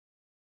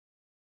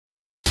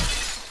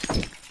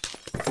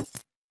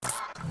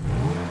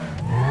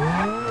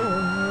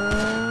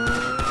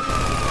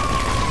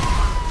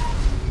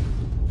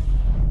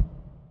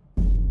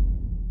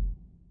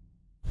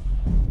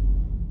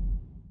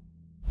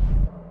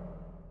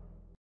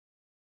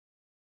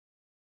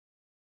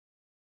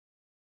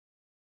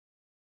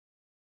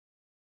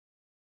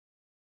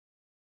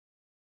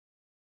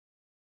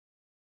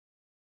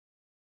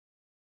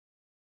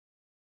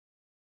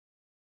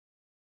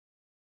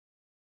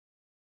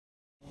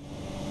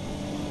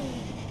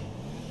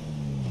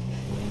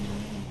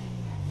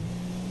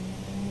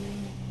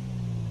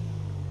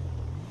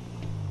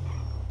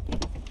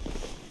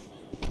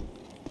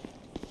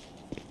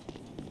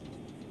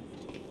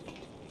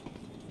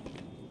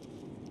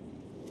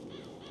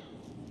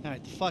All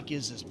right, the fuck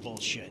is this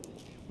bullshit?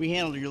 We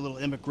handled your little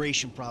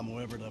immigration problem,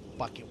 whatever the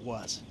fuck it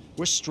was.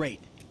 We're straight.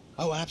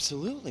 Oh,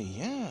 absolutely,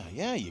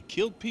 yeah. You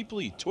killed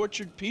people, you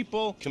tortured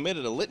people,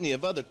 committed a litany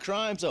of other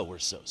crimes. Oh, we're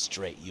so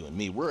straight, you and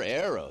me. We're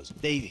arrows.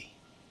 Davey,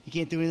 you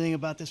can't do anything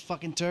about this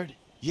fucking turd?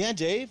 Yeah,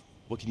 Dave?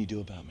 What can you do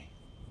about me?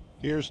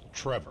 Here's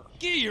Trevor.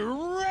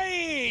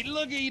 Great!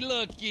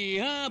 Looky,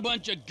 huh?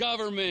 Bunch of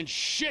government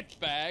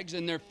shitbags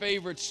and their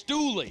favorite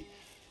stoolie.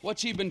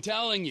 What's he been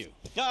telling you?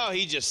 Oh,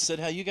 he just said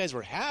how you guys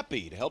were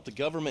happy to help the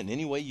government in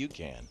any way you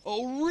can.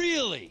 Oh,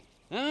 really?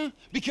 Huh?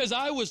 Because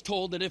I was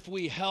told that if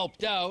we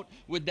helped out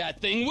with that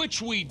thing,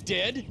 which we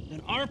did,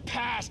 then our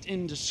past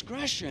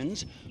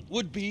indiscretions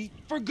would be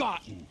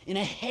forgotten in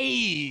a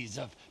haze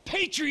of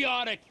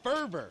patriotic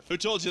fervor. Who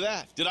told you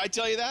that? Did I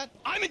tell you that?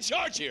 I'm in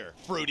charge here,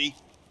 Fruity.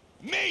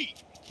 Me!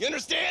 You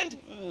understand?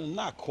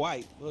 Not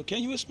quite.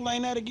 Can you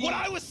explain that again? What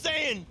I was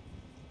saying!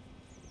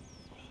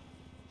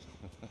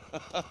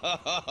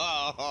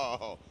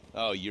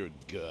 Oh, you're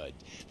good.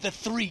 The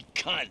three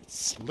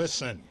cunts.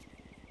 Listen,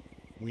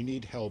 we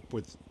need help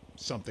with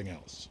something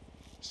else.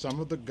 Some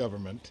of the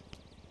government,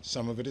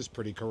 some of it is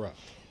pretty corrupt.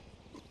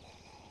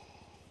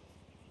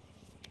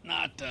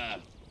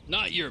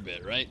 Not your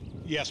bit, right?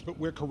 Yes, but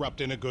we're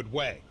corrupt in a good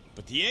way.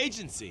 But the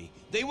agency,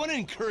 they want to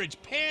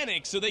encourage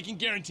panic so they can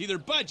guarantee their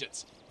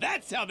budgets.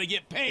 That's how they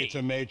get paid. It's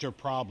a major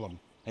problem.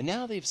 And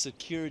now they've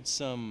secured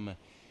some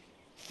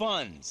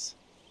funds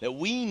that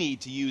we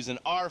need to use in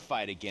our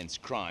fight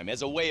against crime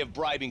as a way of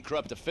bribing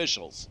corrupt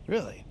officials.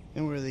 Really?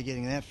 And where are they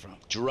getting that from?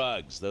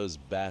 Drugs. Those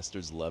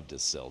bastards love to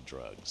sell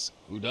drugs.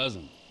 Who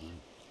doesn't?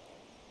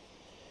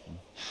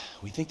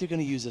 We think they're going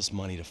to use this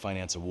money to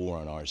finance a war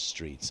on our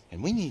streets.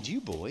 And we need you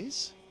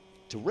boys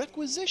to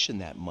requisition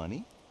that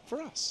money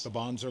for us. The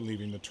bonds are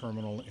leaving the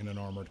terminal in an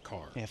armored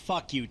car. Yeah,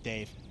 fuck you,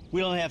 Dave.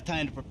 We don't have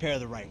time to prepare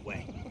the right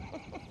way.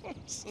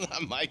 It's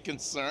not my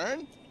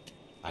concern.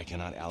 I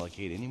cannot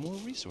allocate any more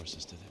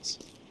resources to this.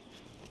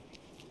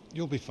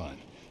 You'll be fine.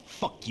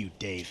 Fuck you,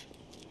 Dave.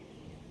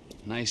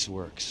 Nice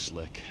work,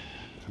 Slick.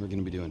 We're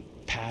gonna be doing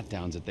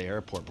pat-downs at the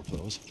airport before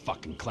those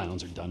fucking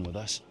clowns are done with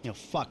us. You know,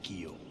 fuck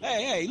you.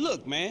 Hey,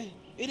 look, man.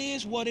 It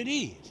is what it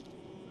is.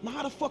 Now,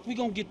 how the fuck we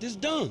gonna get this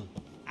done?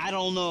 I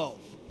don't know.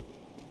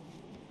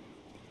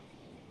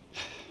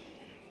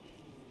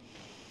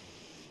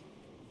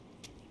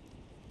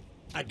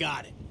 I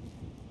got it.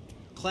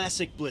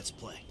 Classic blitz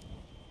play.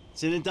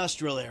 It's an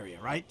industrial area,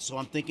 right? So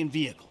I'm thinking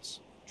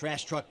vehicles.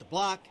 Trash truck to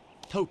block,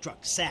 tow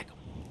truck to sack them.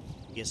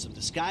 Get some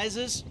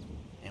disguises,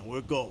 and we're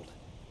golden.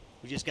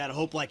 We just gotta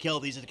hope like hell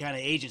these are the kind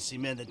of agency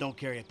men that don't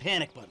carry a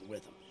panic button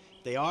with them.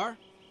 If they are,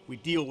 we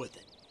deal with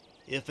it.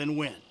 If and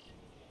when.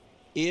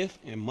 If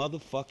and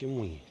motherfucking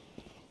when.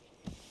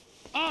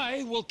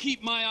 I will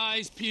keep my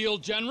eyes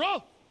peeled,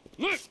 General.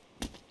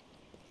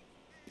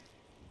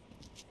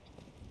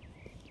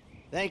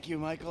 Thank you,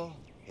 Michael.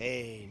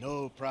 Hey,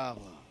 no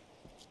problem.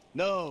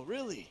 No,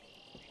 really.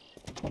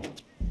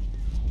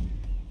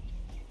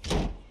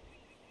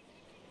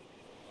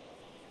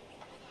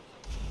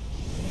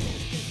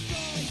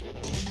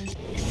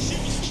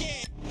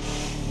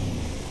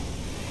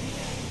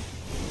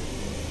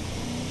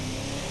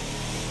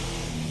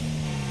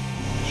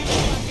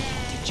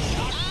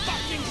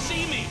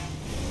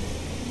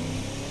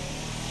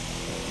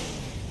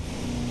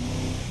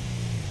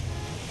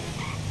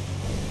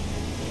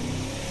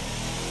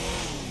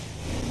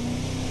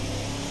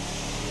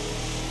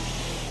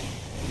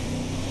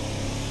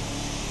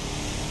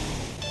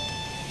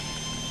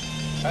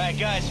 All right,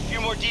 guys, a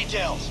few more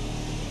details.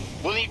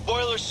 We'll need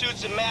boiler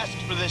suits and masks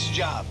for this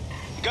job.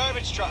 The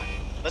garbage truck.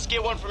 Let's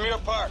get one from your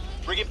park.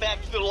 Bring it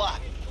back to the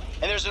lot.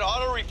 And there's an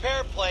auto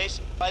repair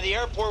place by the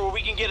airport where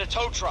we can get a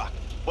tow truck.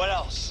 What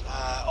else?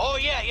 Oh,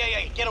 yeah.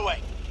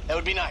 Getaway. That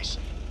would be nice.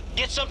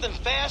 Get something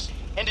fast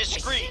and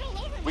discreet.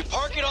 We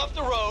park it off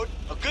the road,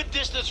 a good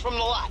distance from the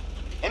lot.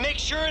 And make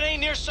sure it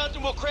ain't near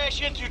something we'll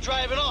crash into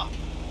driving off.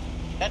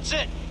 That's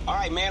it. All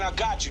right, man, I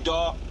got you,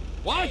 dawg.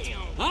 What?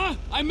 Huh?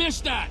 I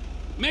missed that.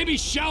 Maybe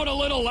shout a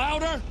little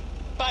louder?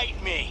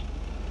 Bite me.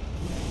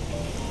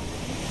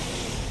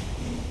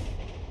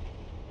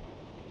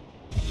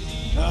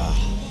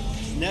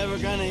 It's never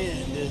gonna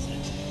end, is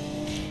it?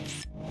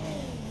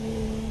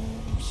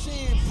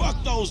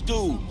 Fuck those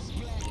dudes.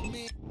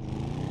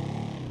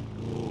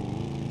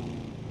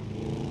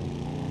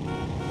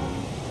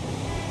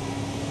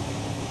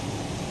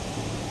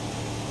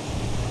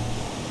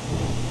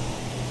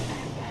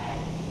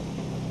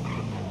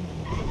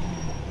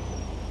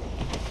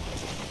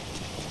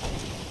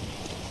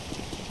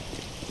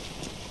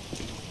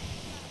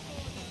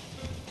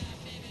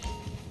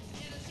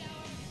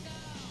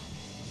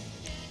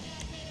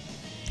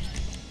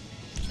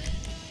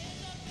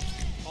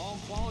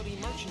 Quality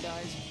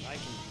merchandise, I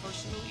can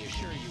personally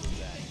assure you of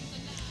that.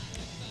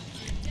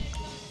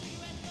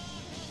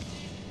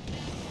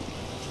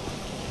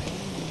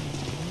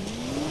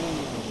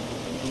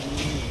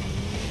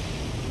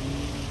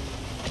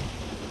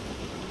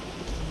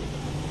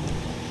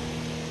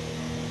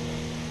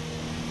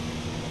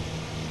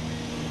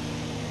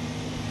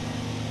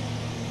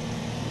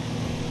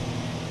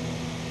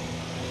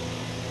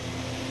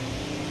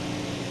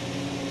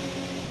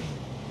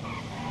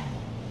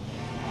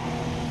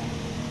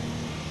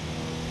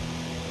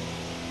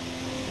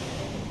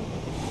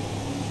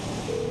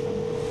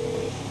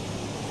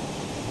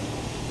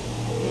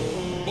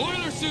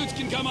 suits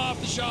can come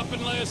off the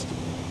shopping list.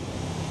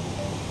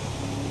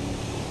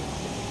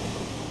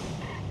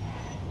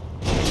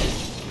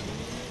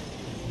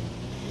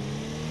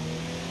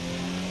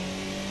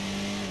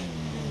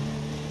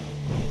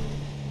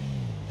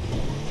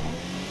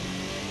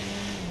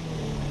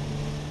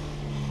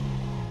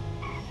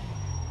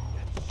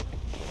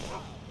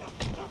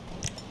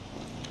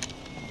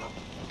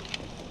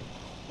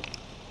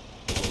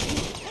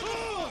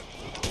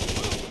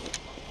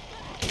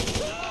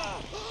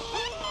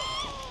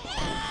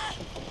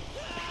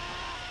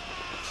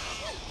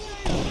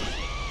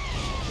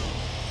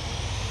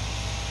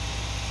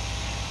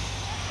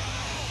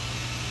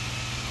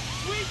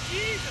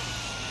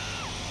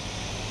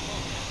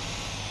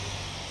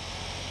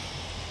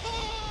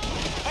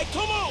 Hey,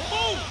 come on,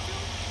 move!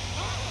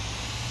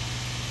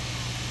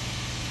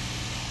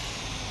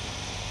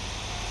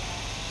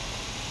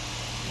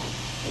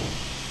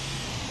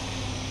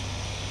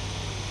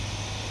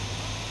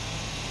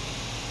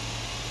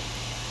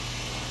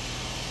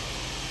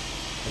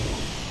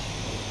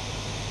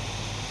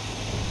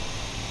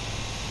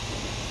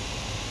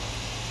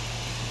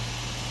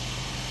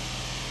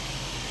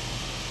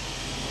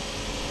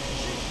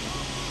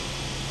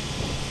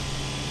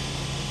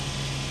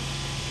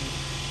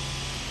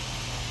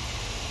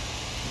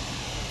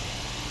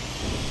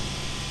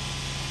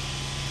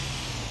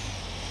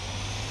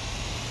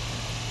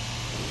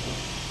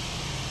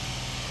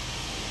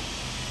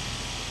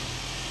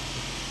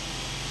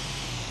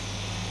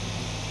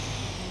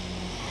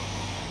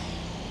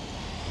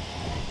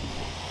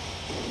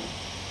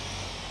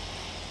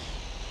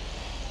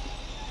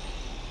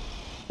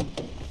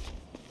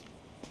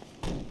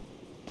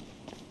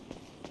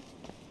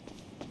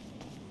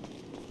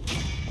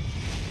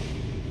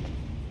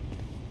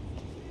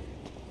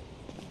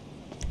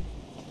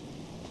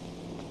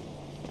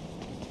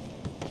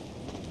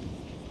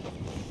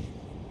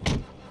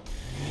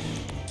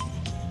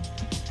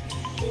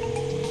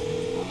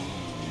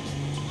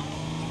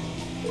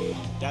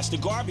 That's the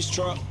garbage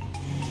truck.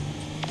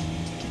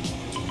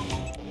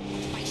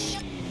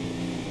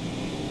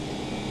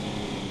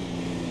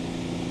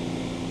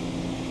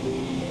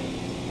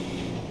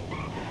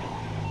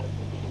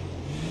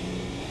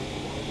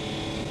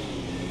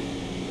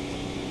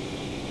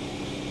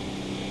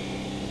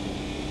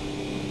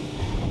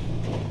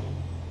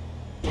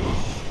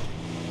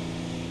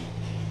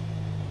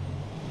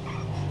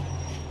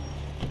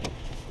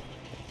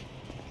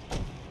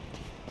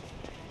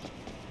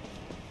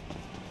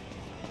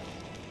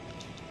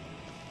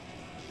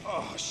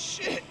 Oh,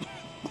 shit.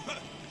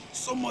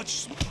 So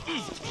much.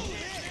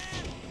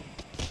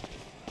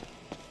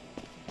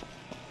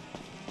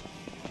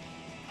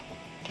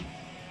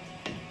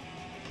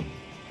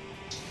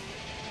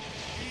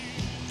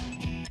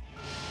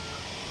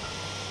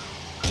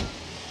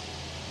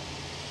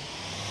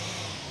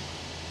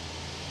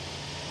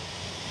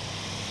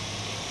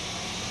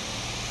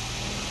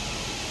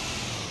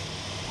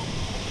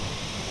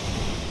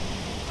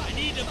 I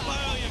need to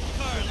borrow your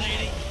car,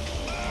 lady.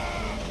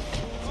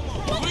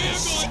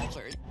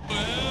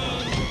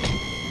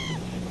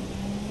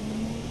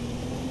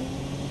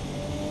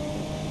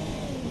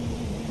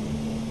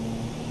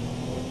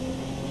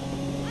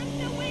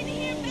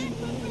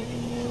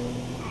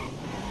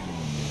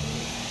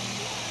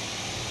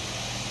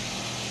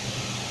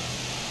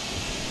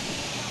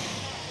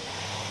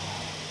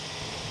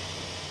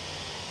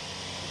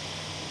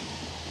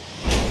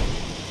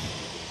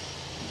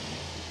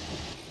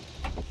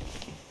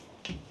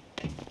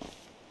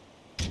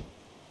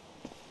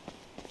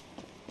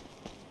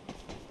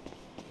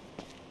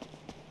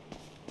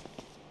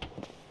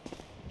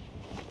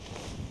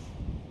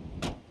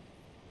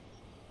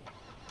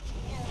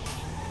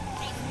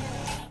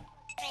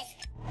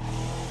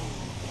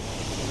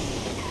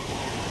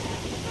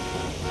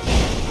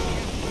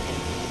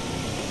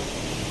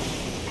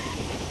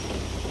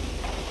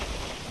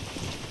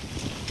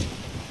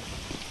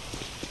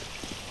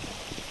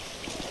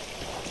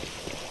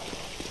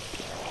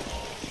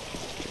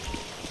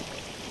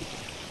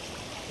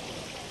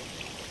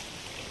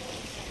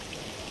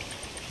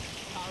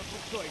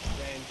 Choice,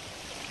 man.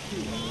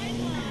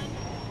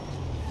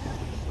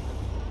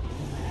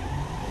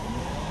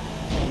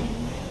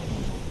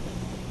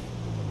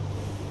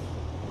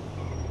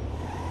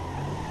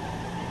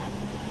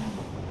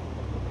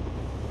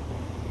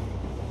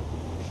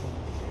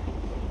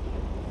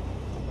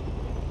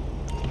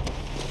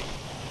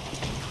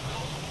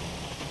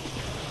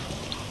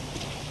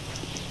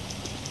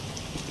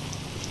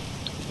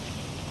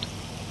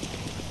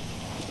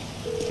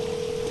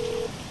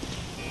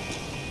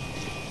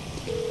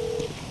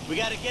 We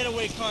got a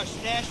getaway car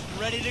stashed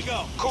and ready to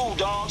go. Cool,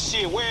 dog.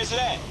 Shit, where is it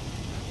at?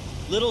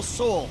 Little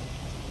Soul.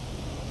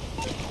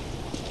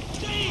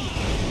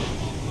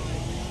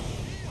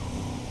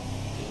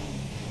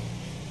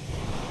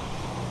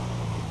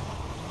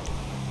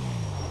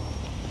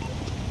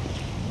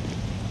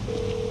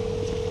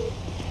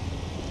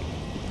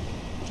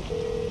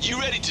 You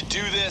ready to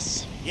do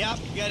this? Yep,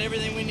 we got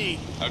everything we need.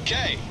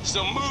 Okay,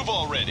 so move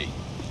already.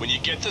 When you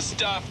get the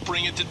stuff,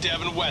 bring it to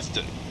Devin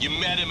Weston. You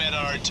met him at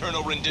our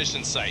Eternal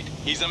Rendition site.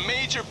 He's a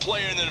major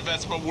player in the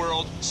investment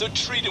world, so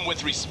treat him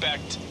with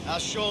respect. I'll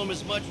show him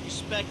as much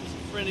respect as a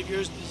friend of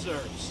yours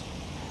deserves.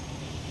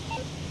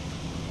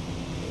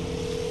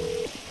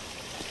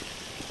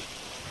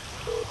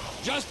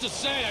 Just to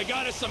say, I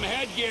got us some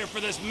headgear for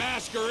this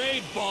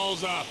masquerade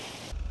balls up.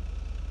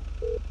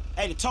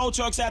 Hey, the tow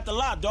truck's at the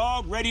lot,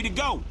 dog. Ready to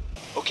go.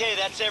 Okay,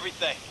 that's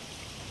everything.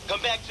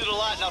 Come back to the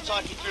lot and I'll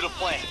talk you through the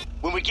plan.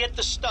 When we get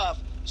the stuff,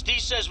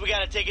 Steve says we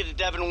gotta take it to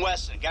Devin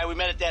Weston, the guy we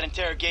met at that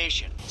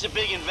interrogation. He's a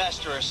big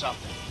investor or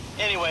something.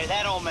 Anyway,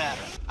 that don't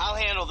matter. I'll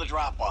handle the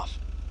drop-off.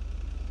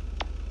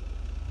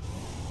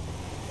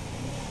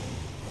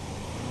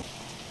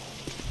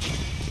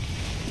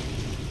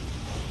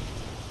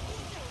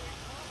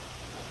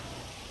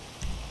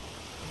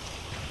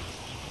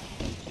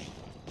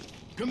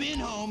 Come in,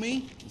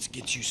 homie. Let's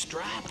get you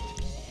strapped.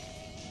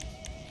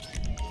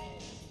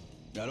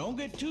 Now, don't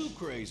get too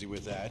crazy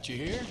with that, you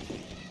hear?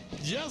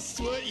 Just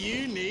what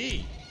you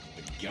need.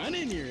 A gun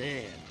in your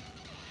hand.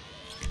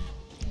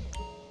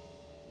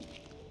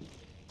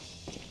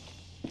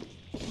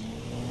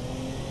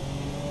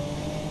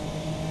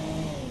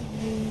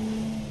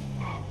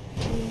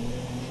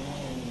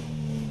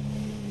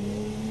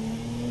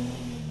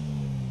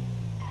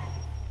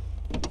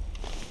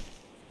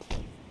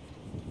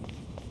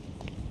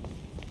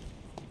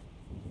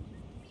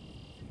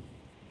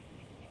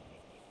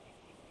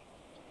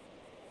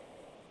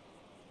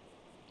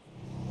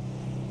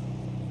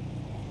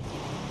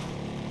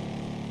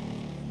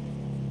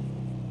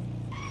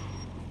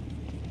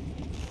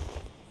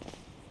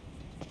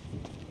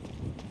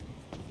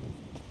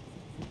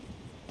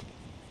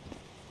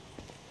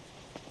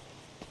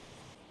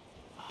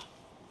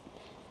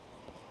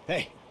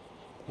 Hey,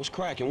 What's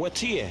cracking?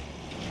 What's he at?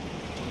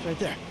 right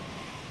there.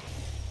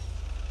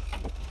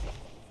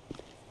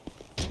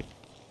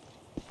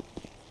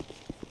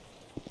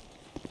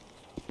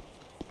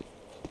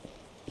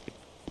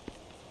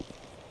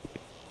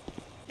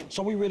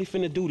 So we really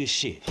finna do this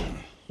shit?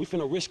 We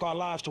finna risk our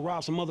lives to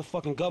rob some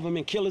motherfucking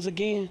government killers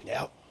again?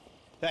 Yeah.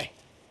 Hey.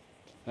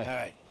 All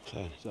right.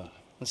 So,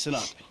 listen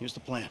up. Here's the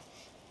plan.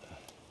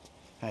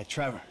 All right,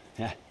 Trevor.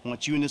 Yeah. I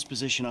want you in this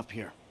position up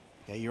here.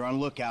 Okay, you're on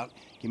lookout.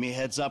 Give me a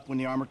heads up when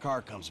the armored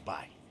car comes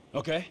by.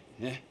 Okay,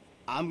 yeah.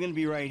 I'm gonna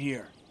be right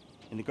here,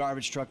 in the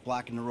garbage truck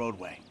blocking the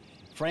roadway.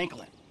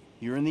 Franklin,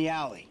 you're in the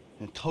alley,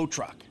 in a tow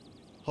truck.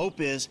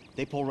 Hope is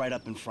they pull right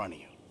up in front of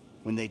you.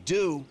 When they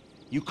do,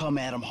 you come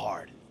at them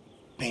hard.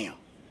 Bam.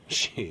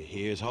 Shit,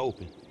 here's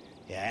hoping.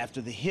 Yeah, after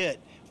the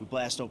hit, we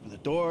blast open the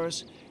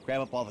doors,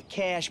 grab up all the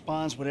cash,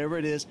 bonds, whatever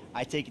it is.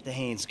 I take it to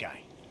Haynes'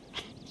 guy.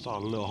 Saw a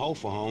little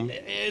hopeful,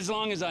 homie. As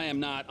long as I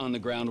am not on the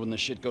ground when the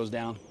shit goes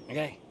down,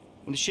 okay?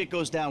 When the shit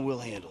goes down, we'll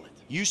handle it.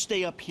 You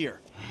stay up here,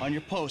 on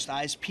your post,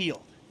 eyes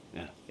peeled.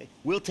 Yeah. Okay?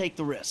 We'll take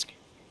the risk.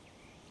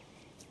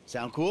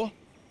 Sound cool?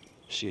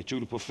 Shit, you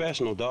the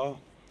professional, dog.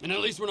 And at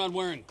least we're not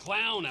wearing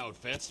clown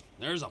outfits.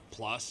 There's a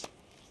plus.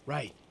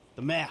 Right.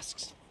 The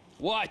masks.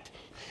 What?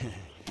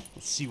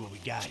 Let's see what we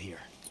got here.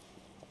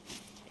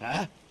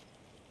 Huh?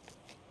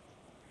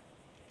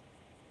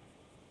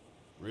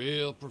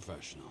 Real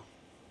professional.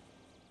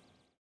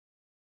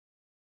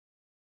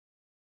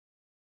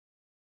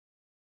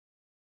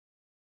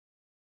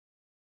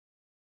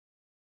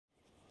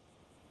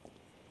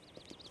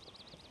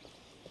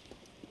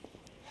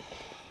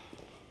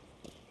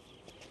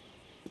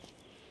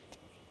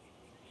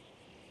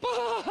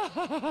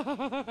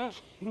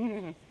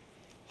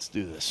 Let's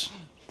do this.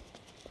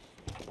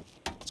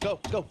 Let's go,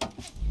 let's go.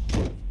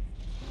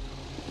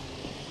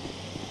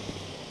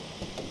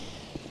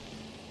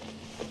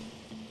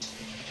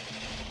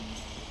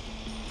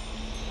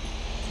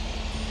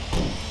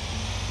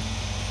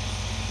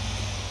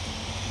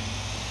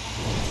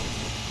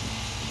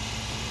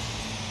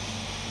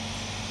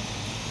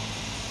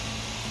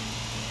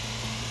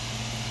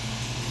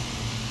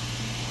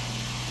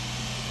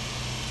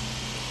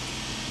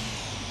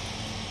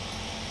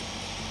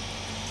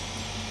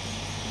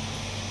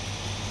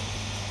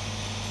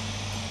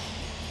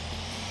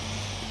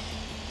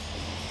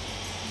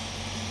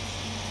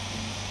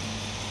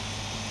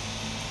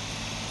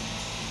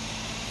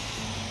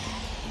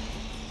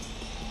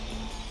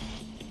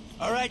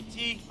 All right,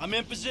 T, I'm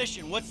in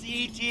position. What's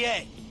the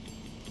ETA?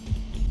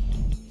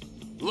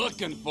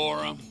 Looking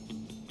for him.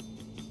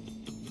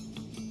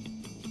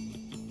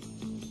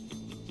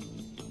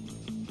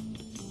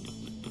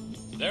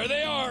 There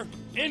they are,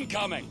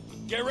 incoming.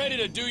 Get ready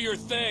to do your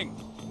thing.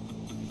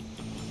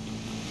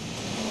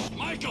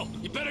 Michael,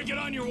 you better get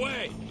on your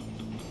way.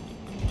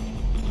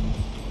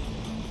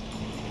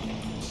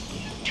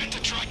 Get the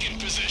truck in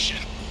position.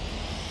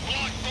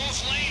 Block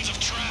both lanes of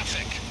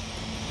traffic.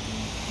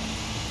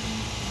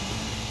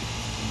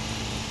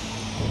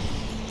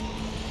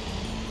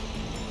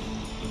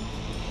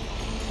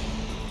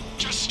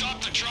 Just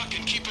stop the truck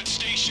and keep it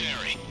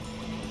stationary.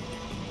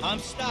 I'm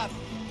stopped.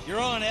 You're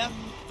on, F.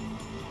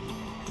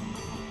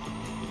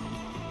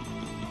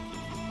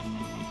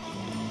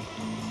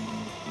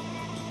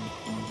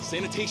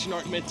 Sanitation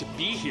aren't meant to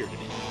be here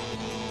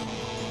today.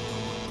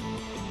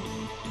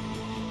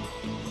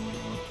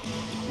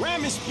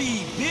 Ramming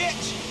speed,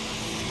 bitch!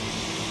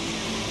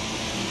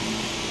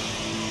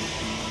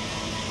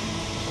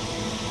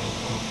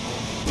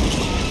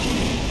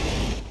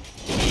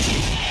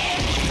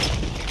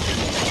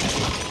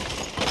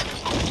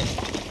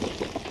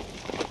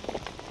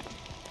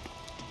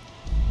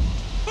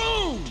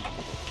 Boom!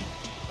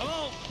 Come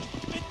on,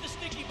 hit the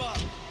sticky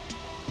bottom.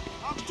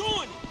 I'm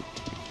doing it!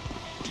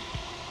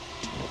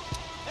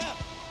 F,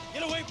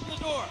 get away from the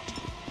door.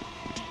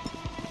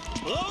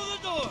 Blow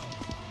the door.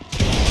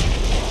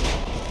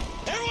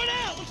 Everyone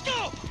out, let's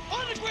go!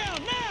 On the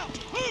ground, now!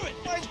 Move it!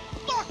 My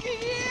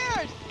fucking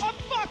ears! I'm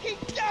fucking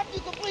deaf,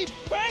 you complete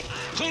prick!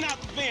 Clean out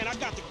the van, I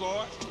got the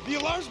guard. The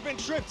alarm's been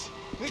tripped.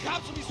 The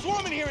cops will be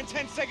swarming here in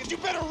 10 seconds. You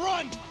better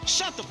run!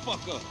 Shut the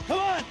fuck up. Come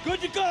on,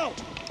 good to go!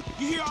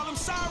 You hear all them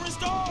sirens,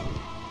 dog?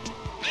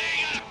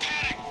 They got a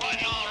panic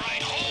button, all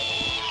right.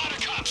 Whole lot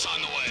of cops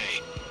on the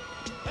way.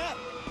 F,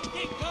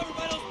 get covered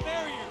by those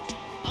barriers.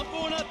 I'm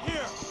going up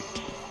here.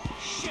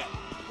 Shit,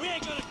 we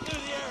ain't gonna clear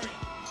the area.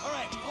 All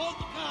right, hold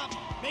the cops.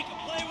 Make a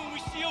play when we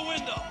see a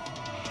window.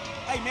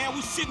 Hey, man,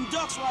 we sitting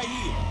ducks right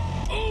here.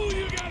 Oh,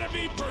 you gotta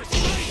be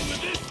precise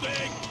with this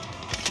thing.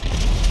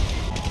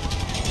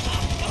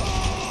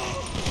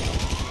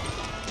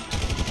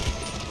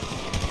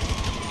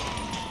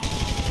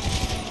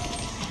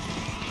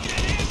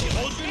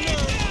 Hold your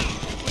nerve.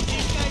 Put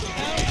these guys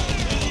down and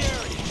clear the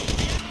area.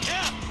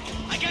 Yeah,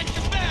 I got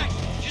your back.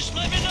 Just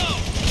let me know.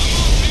 I'm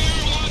up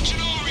here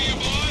watching over you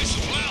boys.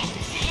 Well,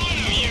 one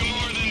of you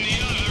more than the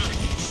other.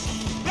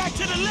 Back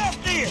to the left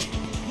there.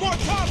 More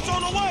cops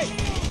on the way.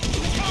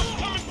 Cops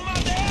coming from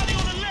out the alley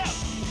on the left.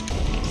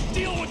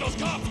 Deal with those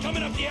cops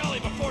coming up the alley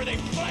before they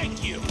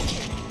flank you.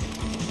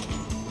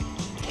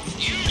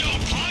 You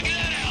don't plug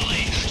that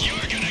alley,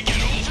 you're gonna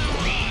get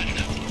overrun.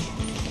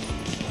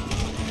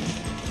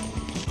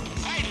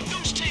 Hey, the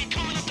news team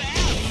coming up the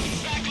alley.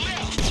 Back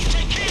left.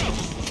 Take care of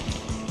them.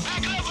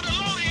 Back left with the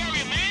loading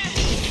area, man.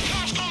 The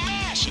cops go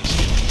masses.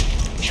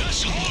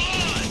 Just hold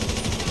on.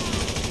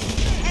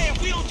 Hey, if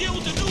we don't deal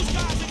with the news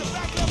guys in the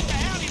back left of the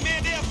alley,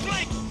 man, they'll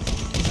flank.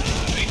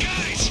 Hey,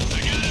 guys, I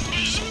got a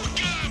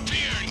bazooka up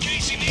here in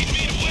case you need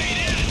me to wade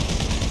in.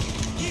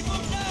 Keep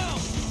them down.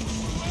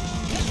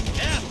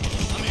 F,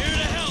 I'm here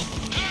to help.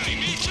 Hey,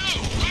 me too.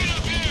 Right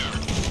up here.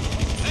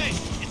 Hey,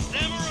 it's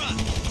them or us.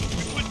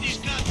 We put these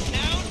cops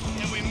down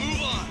and we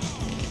move on.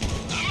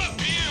 I'm up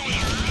here with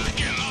a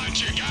rocket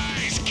launcher,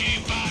 guys.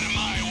 Keep out of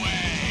my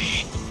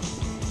way.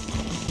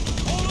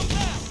 Hold them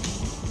back.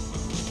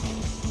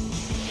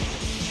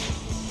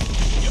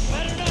 You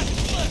better not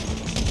slip.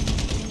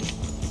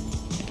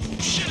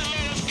 Should've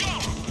let us go.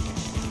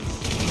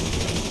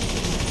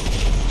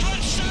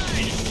 Front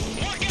side.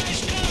 More guys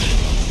coming.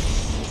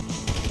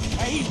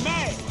 Hey, he's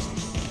mad.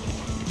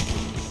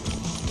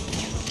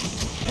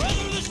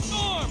 Weather the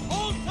storm.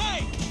 Hold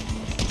tight.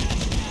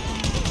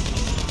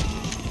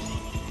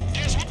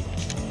 There's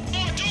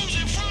more dudes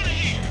in front of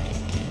here.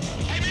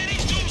 Hey, man,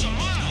 these dudes are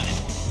mine.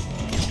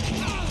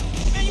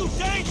 Man, you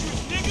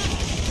dangerous, nigga.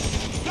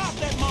 Stop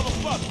that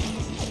motherfucker.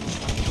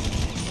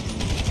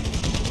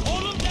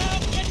 Hold them down.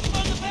 Get them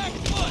on the back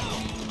foot.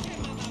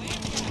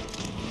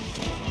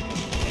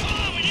 Come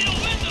on, we need a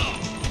window.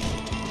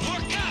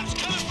 More cops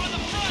coming from the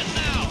front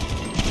now.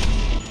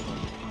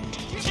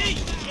 See,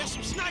 there's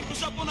some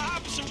snipers up on the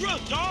opposite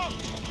roof, dog.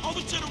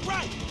 Over to the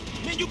right.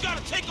 Man, you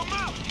gotta take them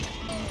out.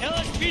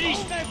 LSPD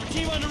sniper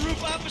team on the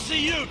roof opposite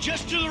you,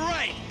 just to the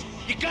right.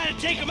 You gotta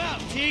take them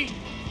out, T.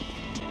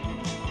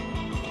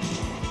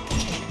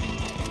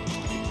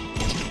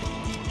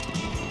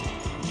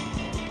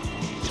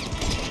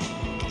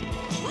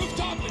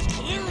 Rooftop is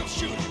clear of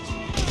shooters.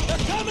 They're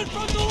coming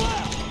from the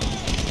left.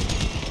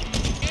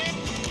 Hey,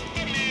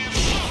 man,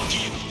 fuck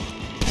you.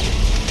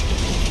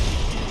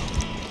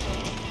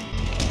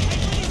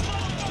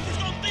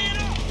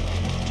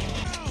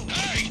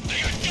 Hey, they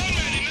got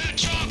gunmen in that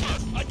chopper.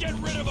 I get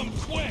rid of them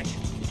quick.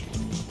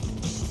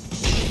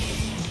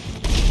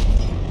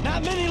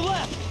 Not many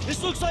left.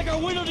 This looks like our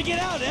window to get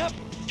out, Ep.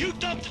 You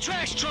dump the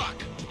trash truck.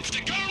 If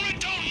the government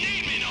don't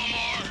need me no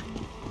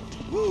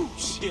more. Woo,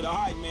 shit, all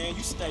right, man.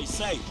 You stay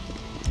safe.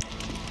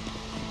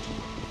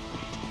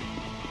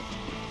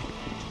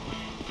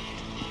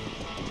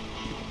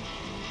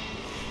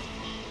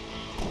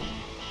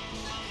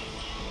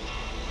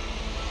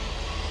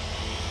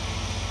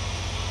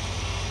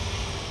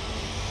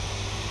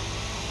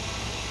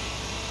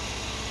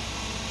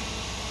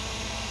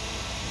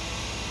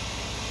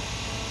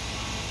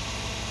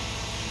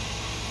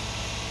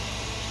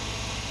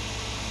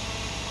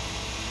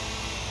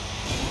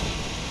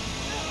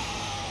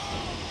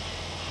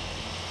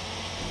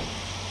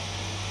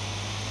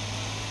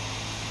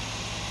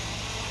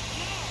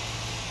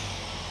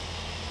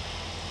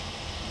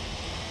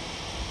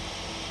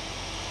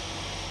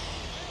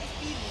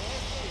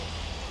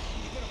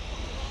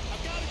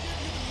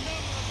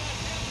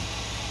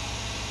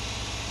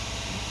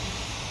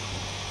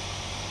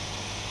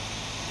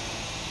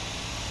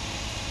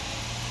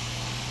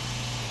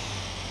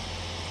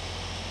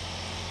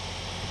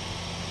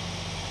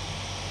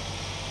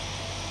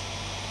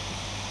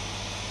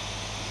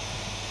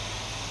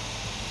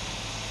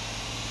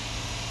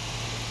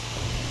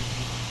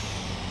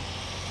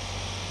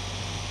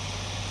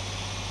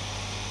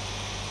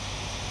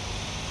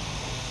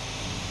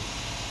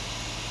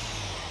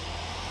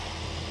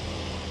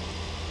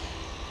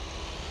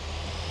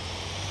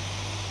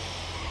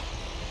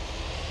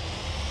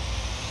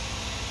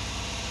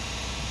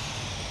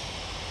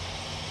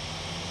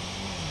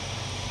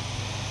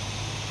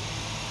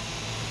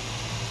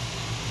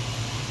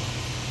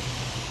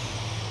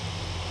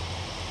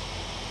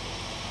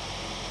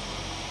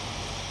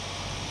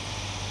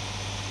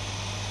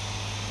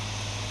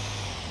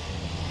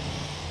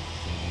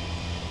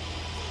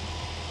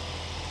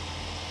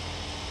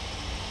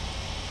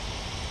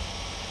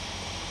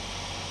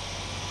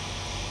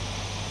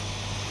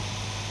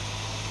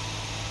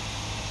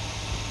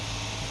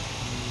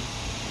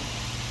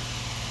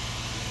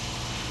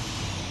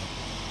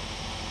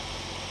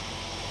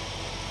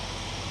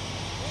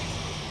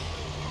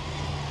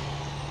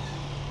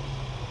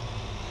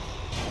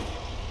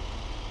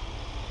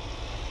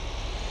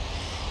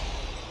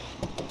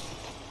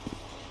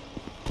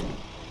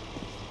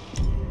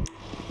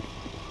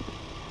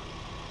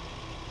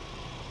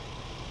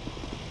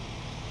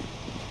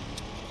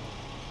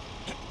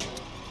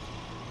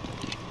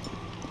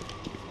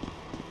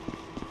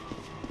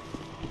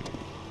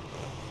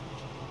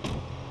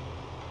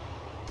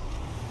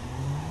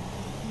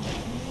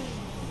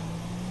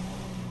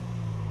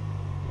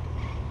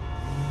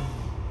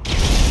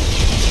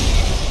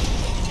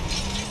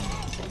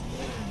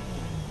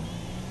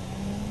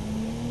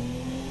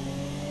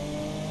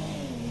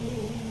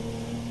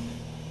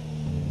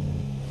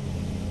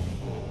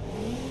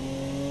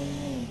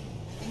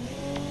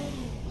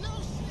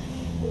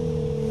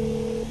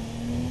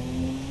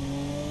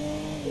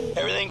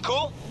 Everything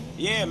cool?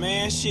 Yeah,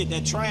 man, shit,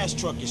 that trash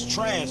truck is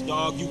trash,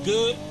 dog. You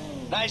good?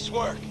 Nice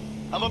work.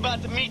 I'm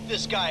about to meet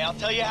this guy. I'll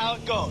tell you how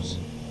it goes.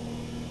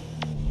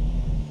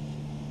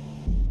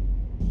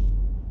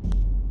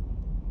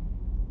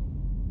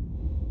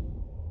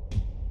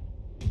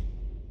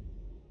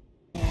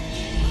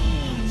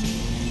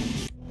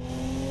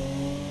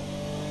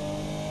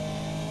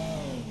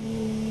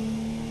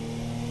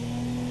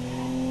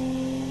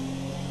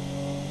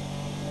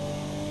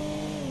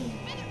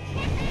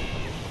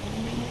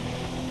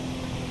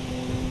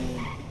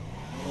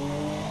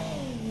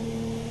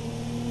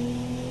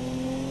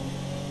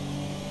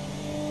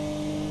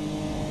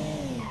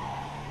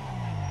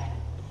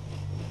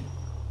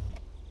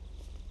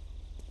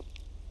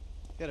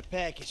 Got a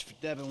package for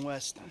Devin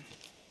Weston.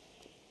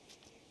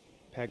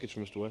 Package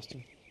for Mr.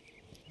 Weston?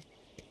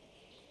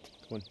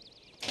 Come on.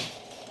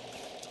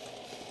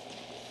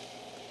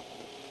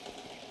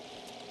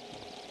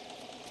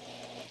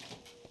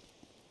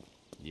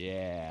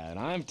 Yeah, and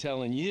I'm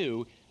telling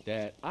you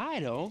that I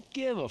don't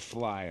give a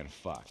flying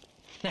fuck.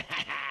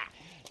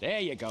 There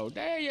you go,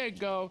 there you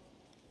go.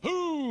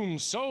 Boom!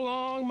 So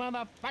long,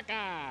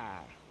 motherfucker!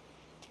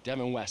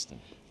 Devin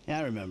Weston. Yeah,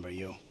 I remember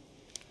you.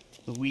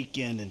 The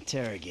weekend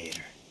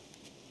interrogator.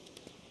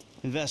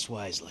 Invest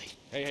wisely.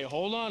 Hey,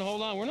 hold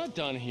on. We're not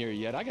done here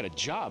yet. I got a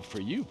job for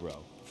you, bro.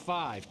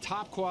 5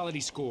 top quality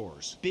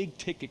scores. Big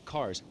ticket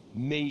cars.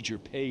 Major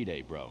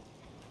payday, bro.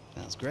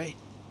 Sounds great.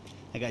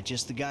 I got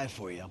just the guy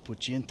for you. I'll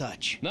put you in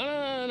touch. No.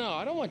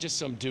 I don't want just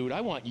some dude.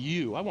 I want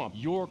you. I want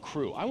your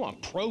crew. I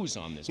want pros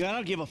on this. Yeah, I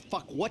don't give a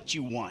fuck what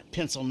you want,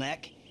 pencil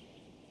neck.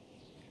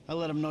 I'll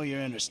let them know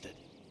you're interested.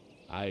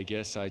 I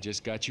guess I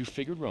just got you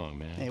figured wrong,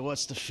 man. Hey,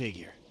 what's the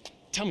figure?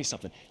 Tell me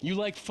something. You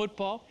like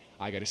football?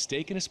 I got a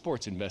stake in a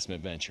sports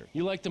investment venture.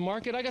 You like the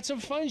market? I got some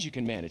funds you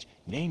can manage.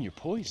 Name your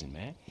poison,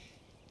 man.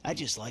 I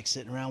just like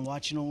sitting around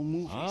watching old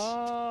movies.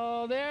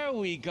 Oh, there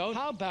we go.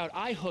 How about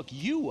I hook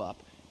you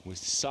up with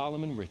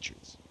Solomon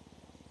Richards?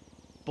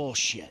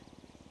 Bullshit.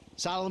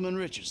 Solomon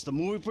Richards, the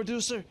movie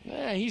producer?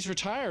 Yeah, he's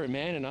retiring,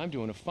 man, and I'm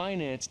doing a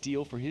finance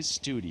deal for his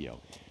studio.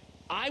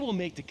 I will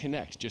make the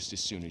connect just as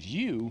soon as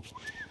you...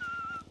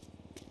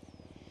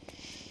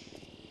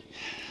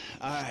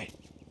 All right.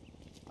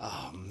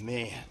 Oh,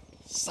 man.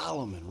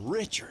 Solomon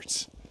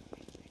Richards.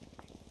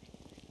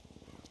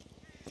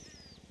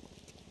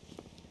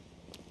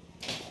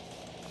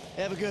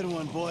 Have a good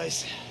one,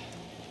 boys.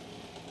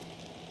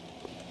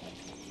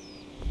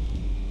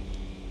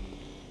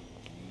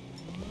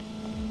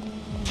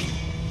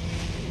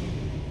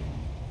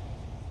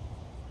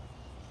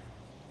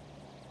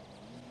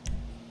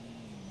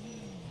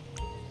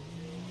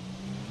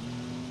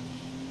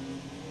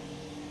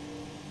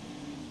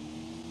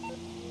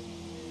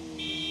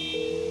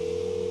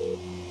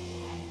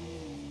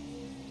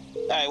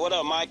 Hey, what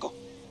up, Michael?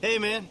 Hey,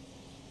 man.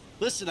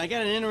 Listen, I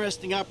got an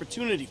interesting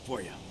opportunity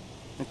for you.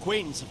 An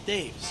acquaintance of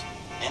Dave's.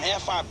 An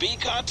FIB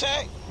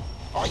contact?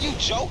 Are you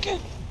joking?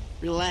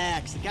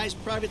 Relax. The guy's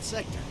private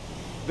sector.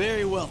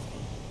 Very wealthy.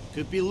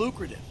 Could be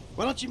lucrative.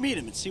 Why don't you meet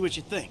him and see what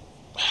you think?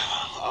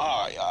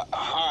 All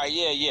right,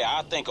 yeah,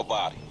 I'll think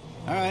about it.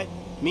 All right.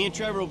 Me and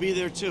Trevor will be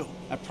there, too.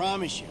 I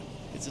promise you.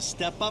 It's a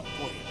step up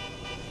for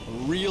you.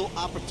 A real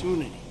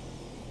opportunity.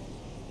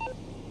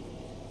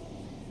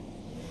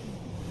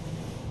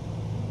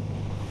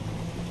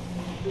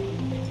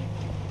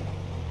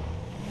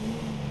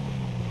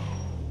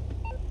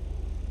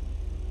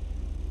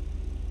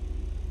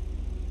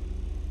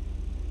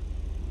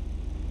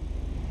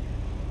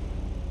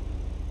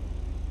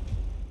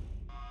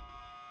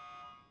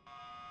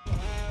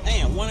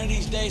 Damn, one of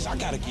these days I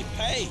gotta get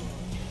paid.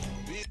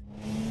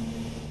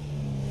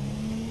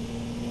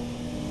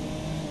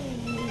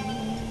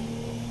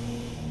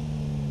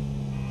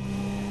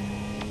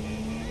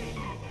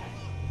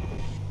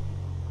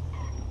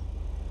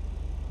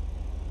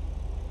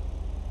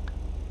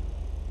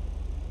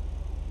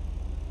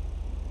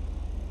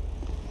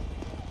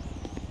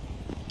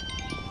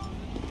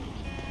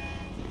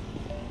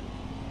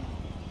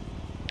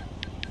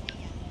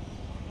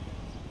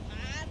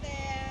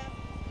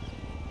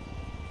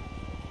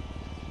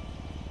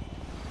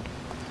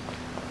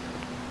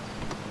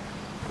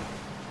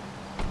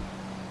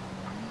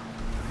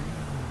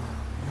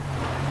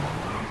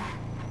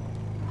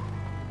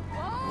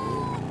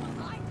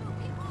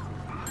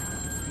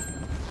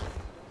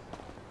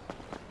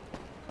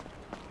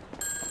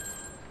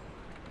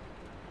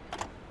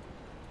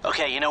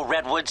 Okay, you know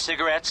Redwood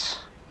cigarettes?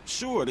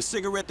 Sure, the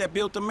cigarette that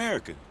built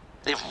America.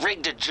 They've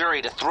rigged a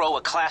jury to throw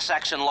a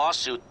class-action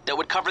lawsuit that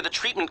would cover the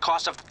treatment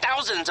costs of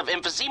thousands of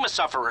emphysema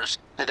sufferers.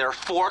 There are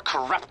 4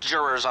 corrupt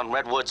jurors on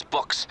Redwood's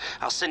books.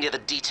 I'll send you the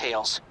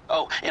details.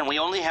 Oh, and we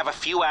only have a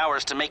few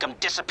hours to make them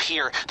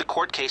disappear. The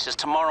court case is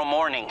tomorrow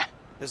morning.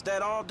 Is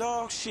that all,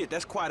 dog? Shit,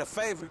 that's quite a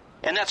favor.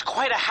 And that's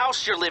quite a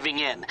house you're living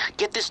in.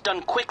 Get this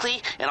done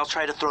quickly, and I'll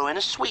try to throw in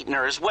a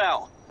sweetener as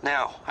well.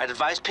 Now, I'd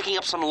advise picking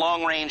up some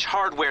long-range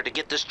hardware to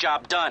get this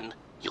job done.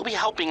 You'll be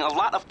helping a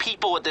lot of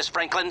people with this,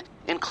 Franklin,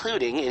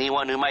 including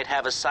anyone who might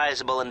have a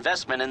sizable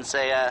investment in,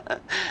 say,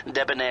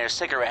 Debonair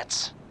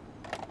cigarettes.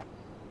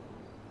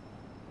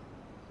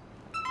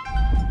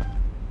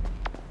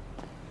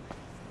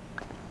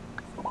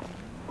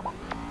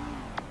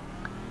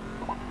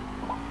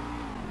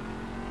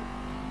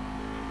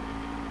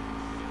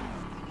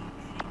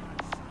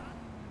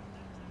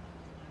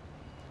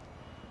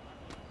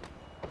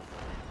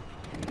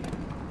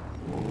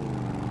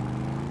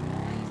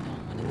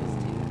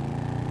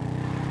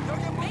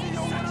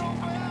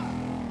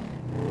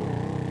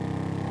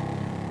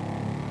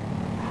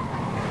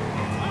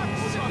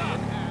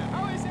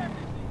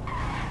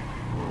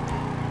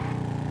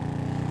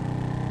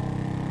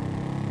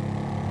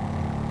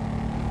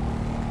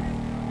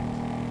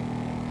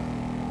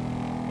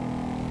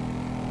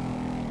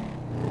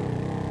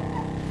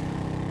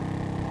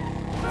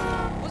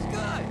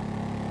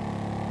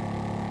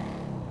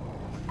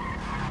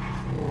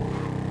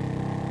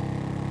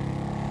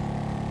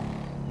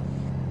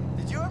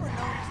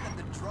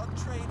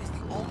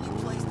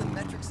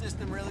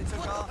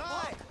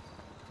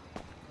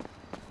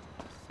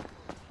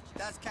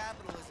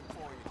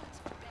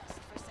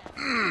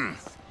 Get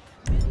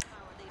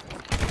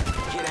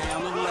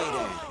down and lay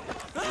down.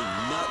 Ain't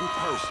nothing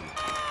personal.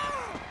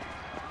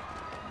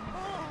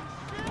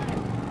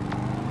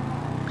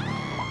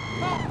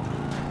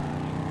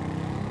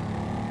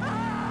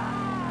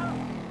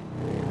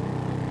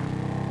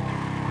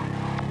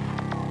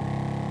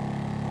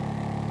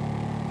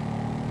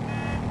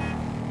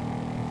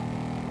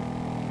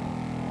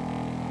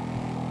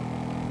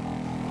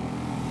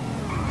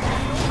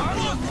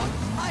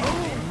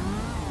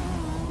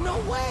 No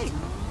way!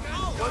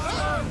 What's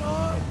going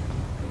on?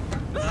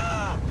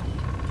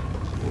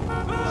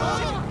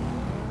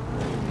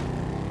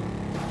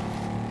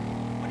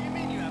 What do you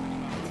mean you haven't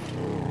come?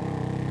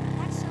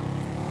 That's so...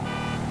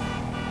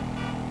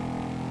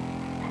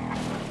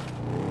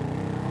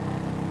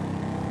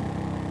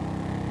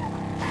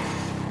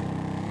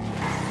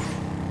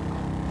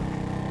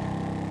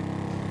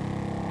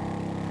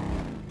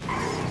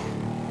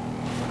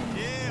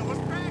 Yeah,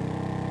 what's crack?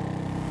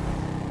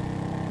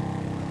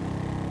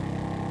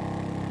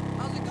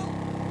 How's it going?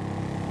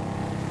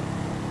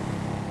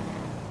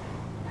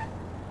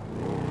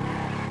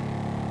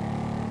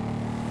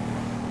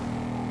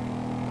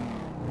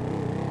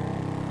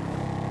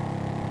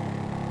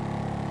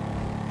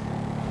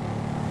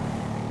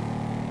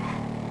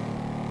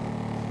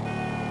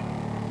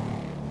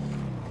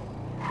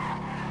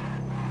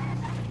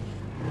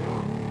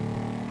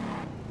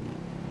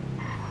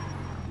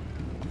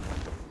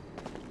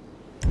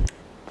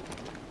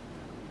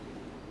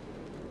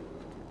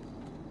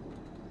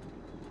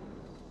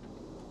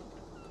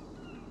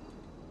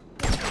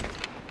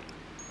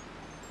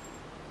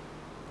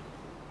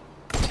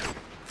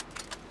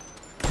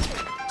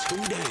 Two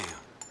down.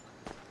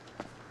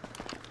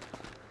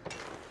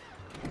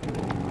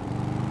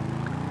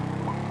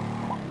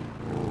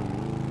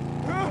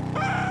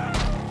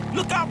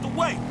 Look out the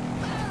way!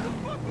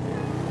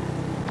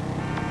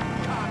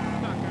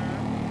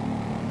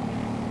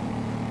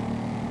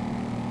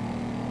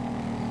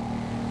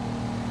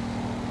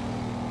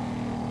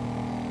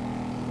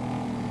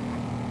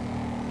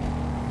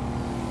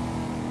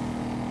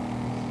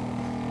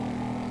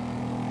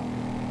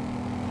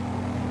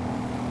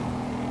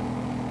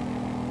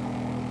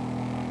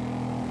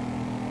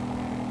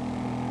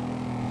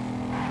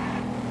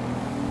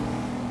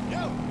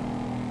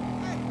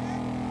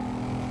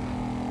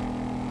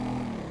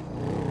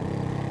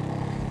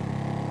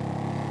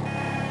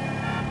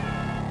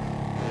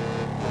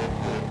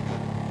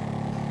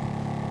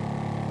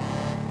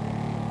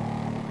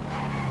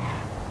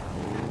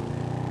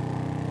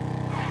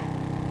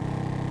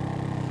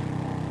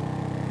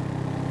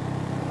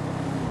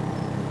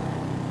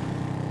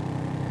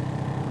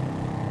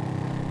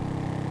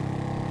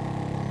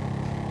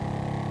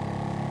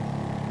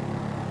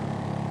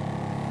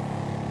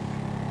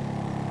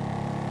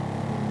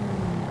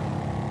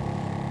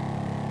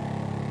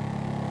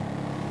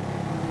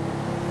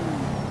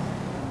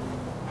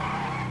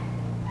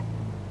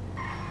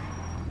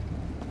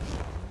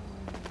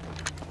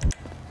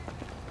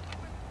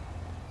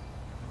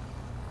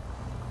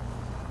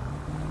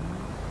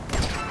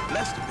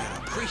 Lester better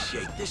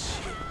appreciate this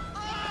shit.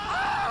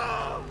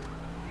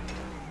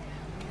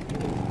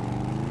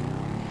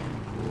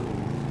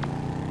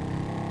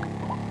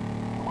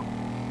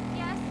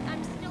 Yes,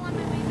 I'm still on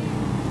my way there.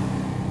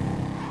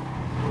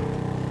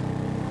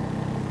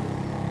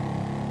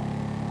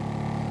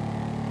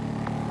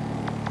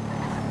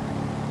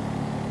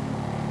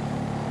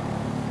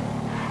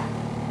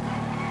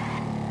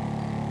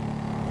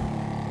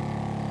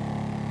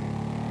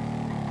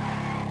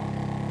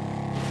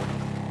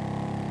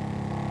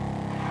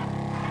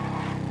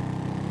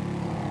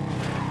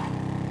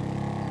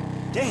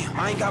 Damn,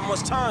 I ain't got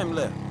much time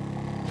left.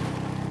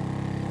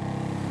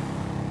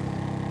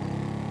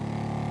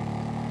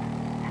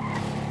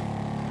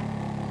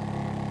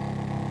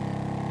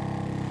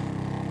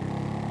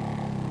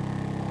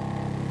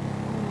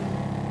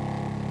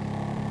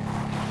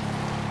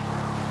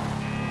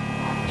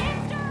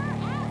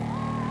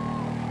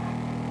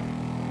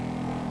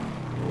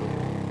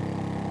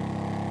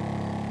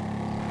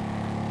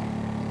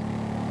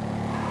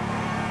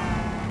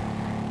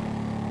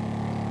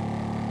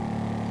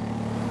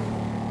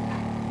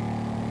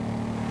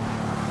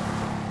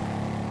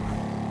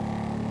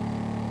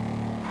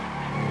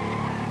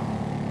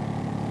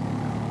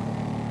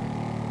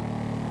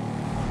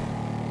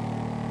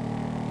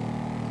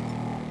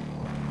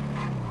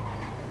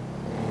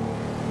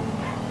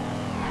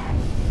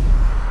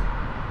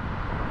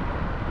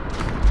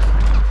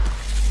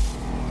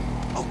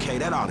 Okay,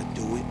 that ought to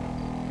do it.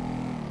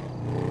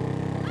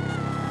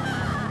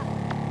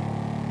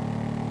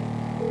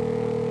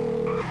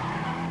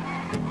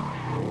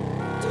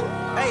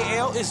 Hey,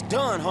 L, it's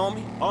done,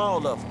 homie.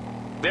 All of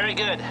them. Very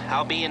good.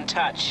 I'll be in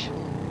touch.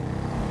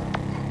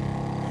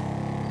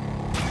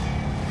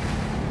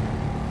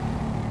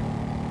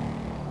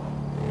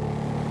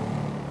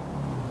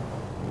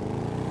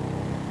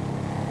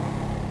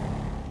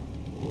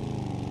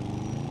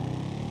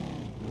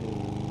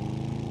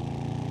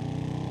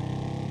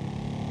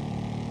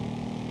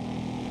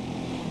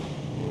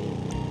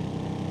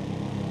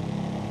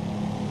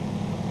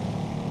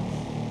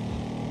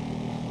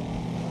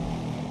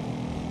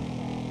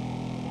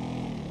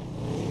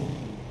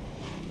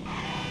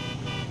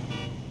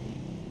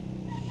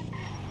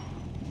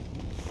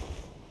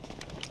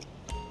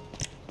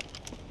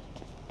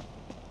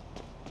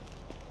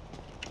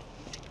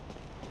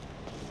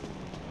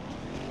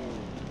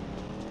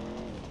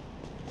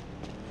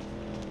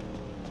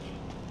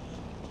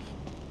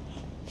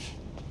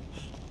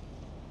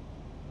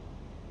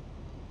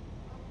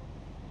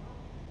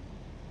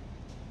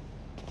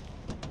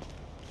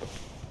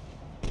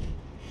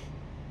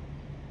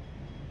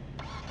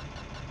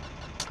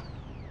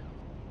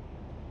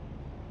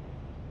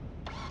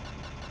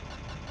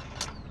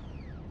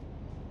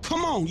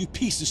 on, you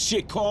piece of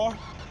shit car.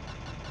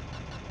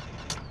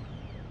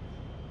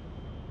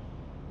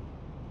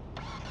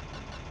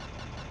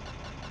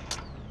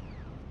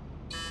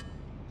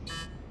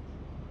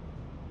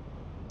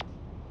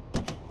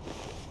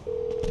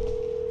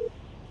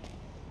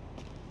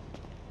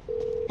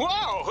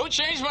 Whoa, who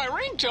changed my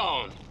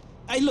ringtone?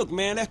 Hey, look,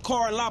 man, that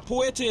car in La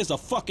Puerta is a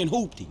fucking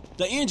hoopty.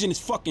 The engine is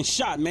fucking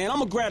shot, man. I'm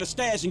gonna grab a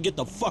stash and get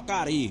the fuck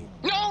out of here.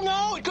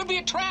 No, it could be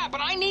a trap,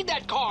 and I need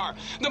that car.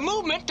 The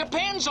movement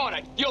depends on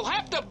it. You'll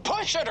have to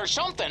push it or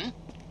something.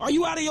 Are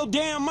you out of your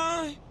damn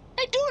mind?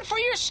 Hey, do it for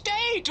your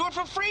state. Do it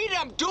for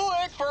freedom. Do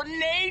it for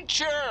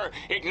nature.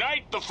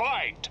 Ignite the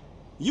fight.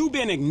 You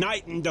been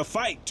igniting the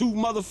fight too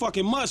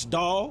motherfucking much,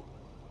 dawg.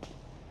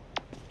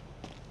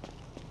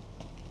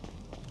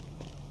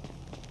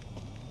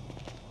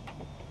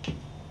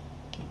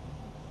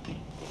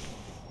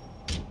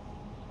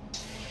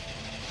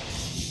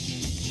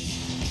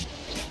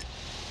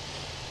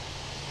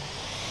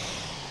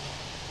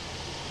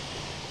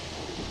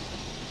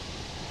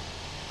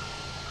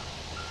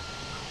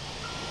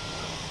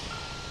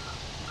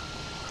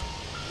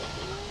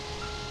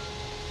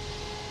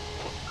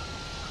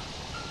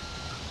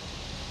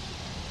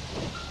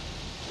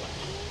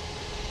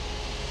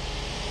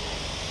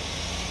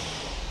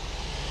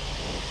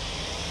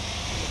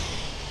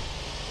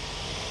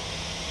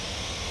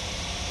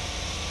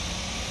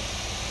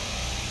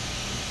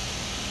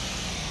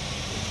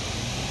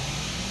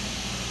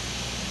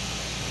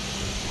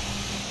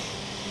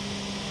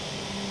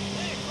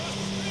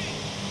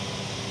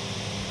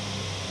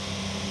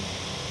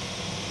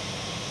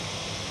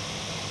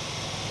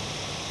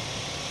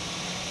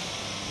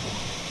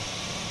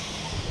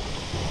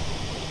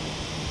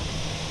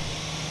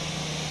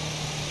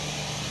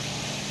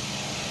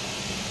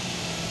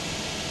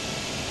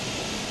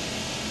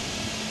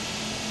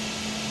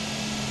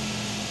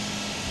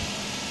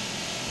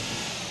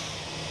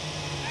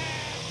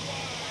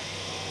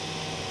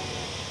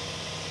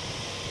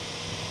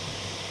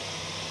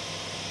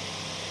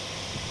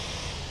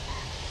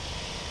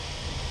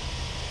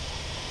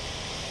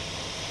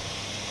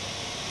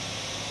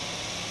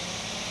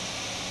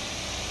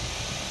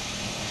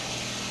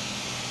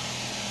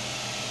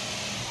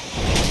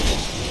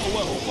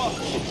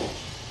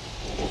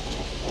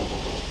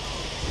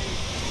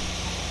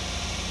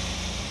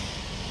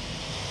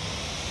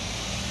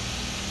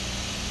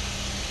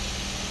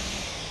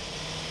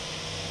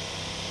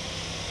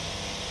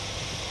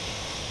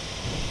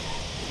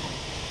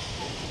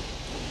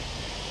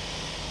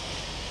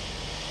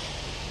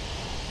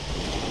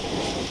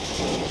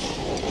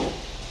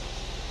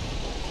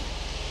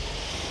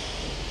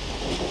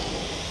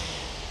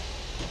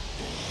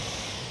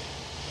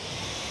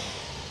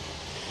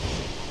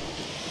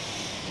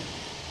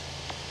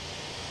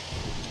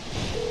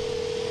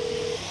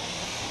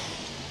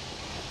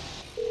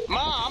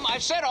 Mom,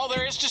 I've said all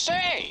there is to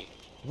say.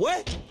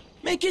 What?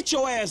 Man, get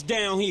your ass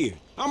down here.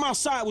 I'm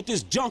outside with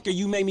this junker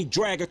you made me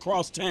drag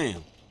across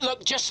town.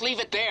 Look, just leave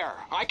it there.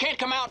 I can't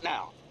come out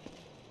now.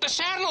 The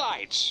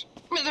satellites.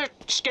 I mean, they're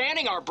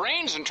scanning our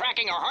brains and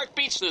tracking our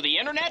heartbeats through the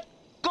internet.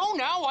 Go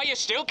now while you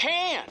still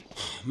can.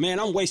 Man,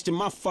 I'm wasting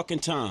my fucking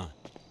time.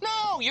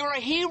 No, you're a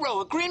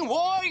hero, a green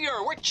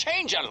warrior. We're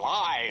changing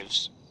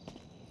lives.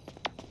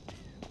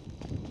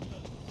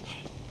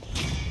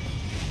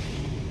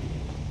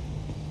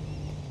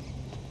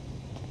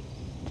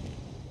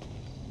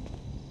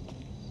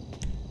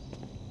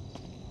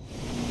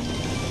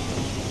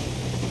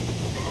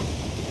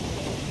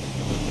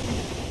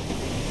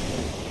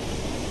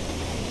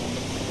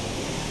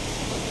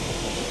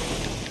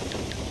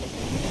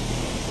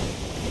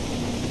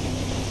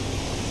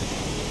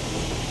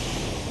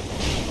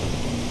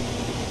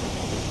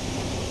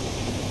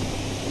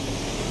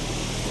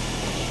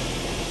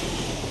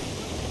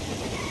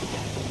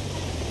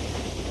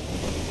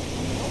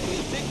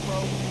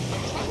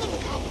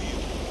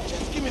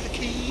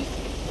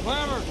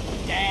 Whatever,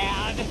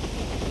 Dad.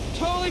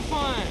 Totally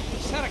fine.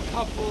 Just had a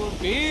couple of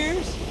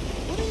beers.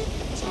 What are you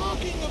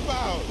talking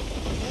about?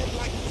 You had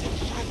like 6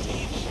 shots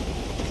each.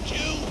 Did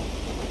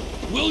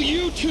you? Will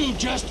you two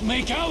just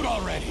make out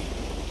already?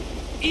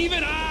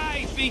 Even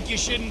I think you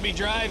shouldn't be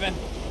driving.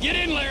 Get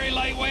in, Larry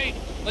Lightweight.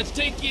 Let's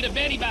take you to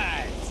Betty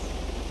Buys.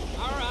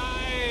 All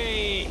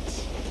right.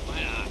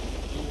 Why not?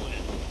 You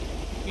win.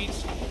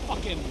 Beats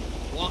fucking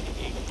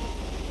walking.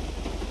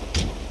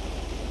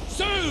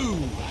 So,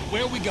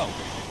 where we go?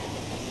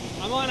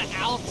 I'm on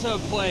Alta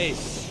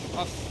Place.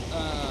 Off,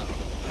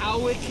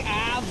 Howick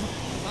Ave.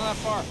 Not that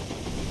far.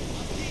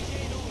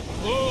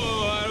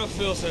 Oh, I don't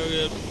feel so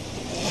good.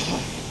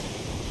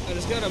 I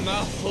just got a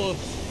mouthful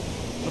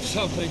of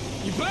something.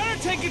 You better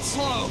take it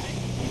slow.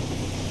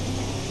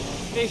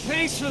 Hey,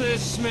 thanks for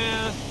this,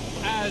 man.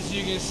 As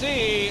you can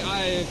see,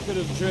 I could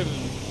have driven.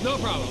 No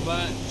problem,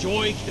 but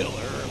Joy Killer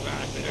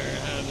back there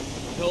had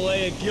to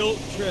lay a guilt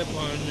trip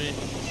on me.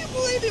 Can you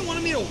believe they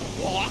wanted me to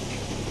walk?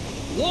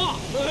 Walk?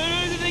 What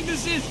do you think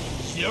this is?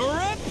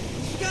 Europe?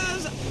 Just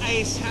because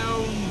I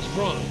sound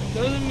drunk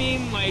doesn't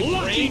mean my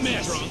Lucky brain's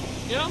miss. drunk.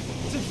 You know?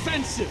 It's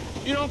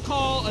offensive. You don't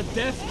call a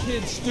deaf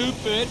kid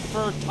stupid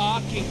for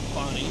talking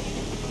funny.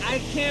 I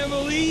can't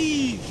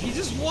believe he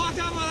just walked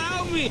out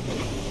without me.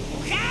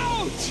 Look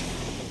out!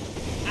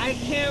 I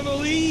can't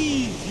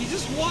believe he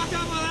just walked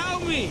out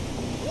without me.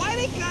 Why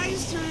did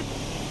guys turn...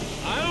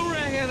 I don't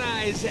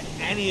recognize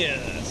any of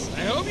this.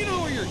 I hope you know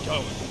where you're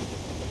going.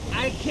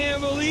 I can't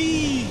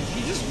believe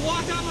he just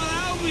walked out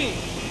without me.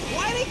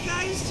 Why did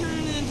guys turn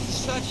into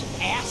such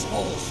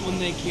assholes when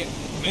they get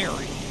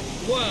married?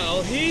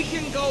 Well, he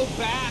can go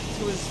back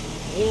to his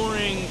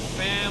boring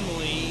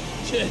family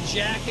to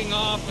jacking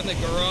off in the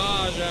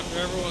garage after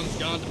everyone's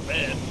gone to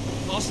bed.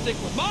 I'll stick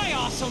with my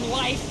awesome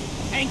life.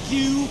 Thank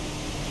you.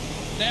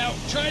 Now,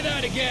 try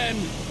that again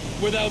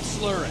without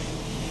slurring.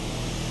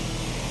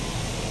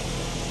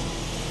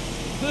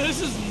 This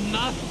is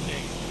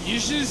nothing. You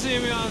should see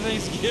me on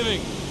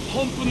Thanksgiving,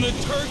 humping the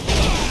turkey.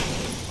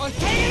 Oh,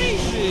 take it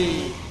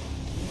easy.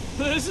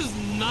 This is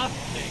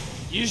nothing.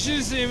 You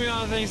should see me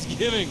on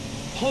Thanksgiving,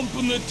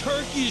 humping the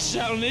turkey,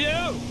 shouting,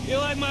 "Yo, you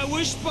like my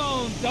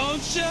wishbone,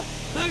 don't you?"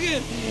 Look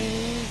at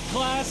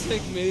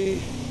classic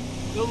me.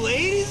 The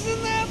ladies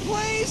in that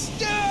place,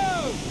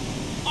 dude,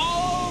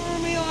 all over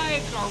me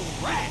like a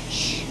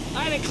wretch.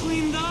 I'd have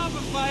cleaned up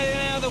if I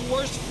didn't have the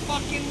worst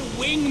fucking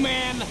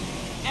wingman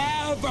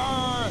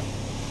ever.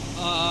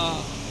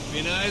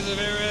 Be nice if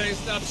everything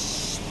stopped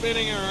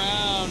spinning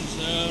around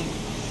soon.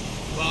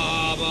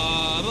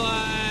 Baba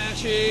Black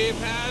Sheep,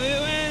 have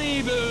you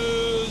any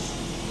booze?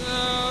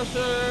 No,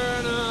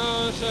 sir,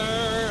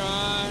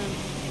 I'm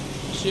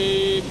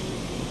sheep.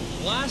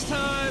 Last time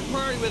I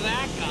partied with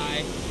that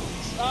guy,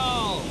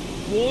 oh,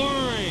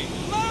 boring.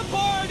 My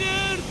part,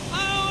 dude. I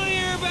don't want to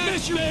hear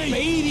about your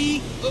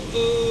baby.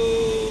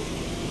 Uh-oh.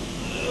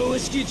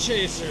 Whiskey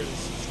chasers.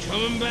 It's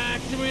coming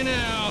back to me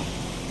now.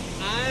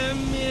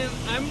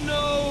 I'm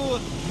no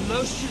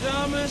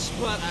Nostradamus,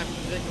 but I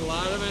predict a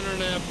lot of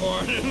internet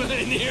porn in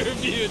the near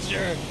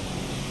future.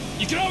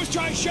 You can always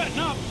try shutting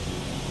up.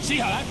 See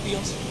how that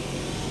feels.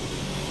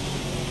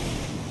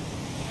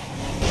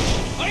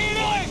 What are you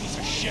doing? Piece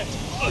of shit.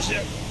 Oh,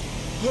 shit.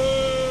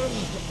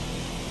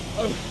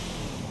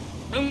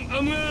 I'm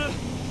gonna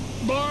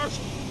barf.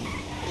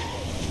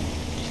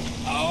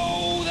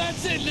 Oh,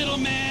 that's it, little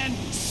man.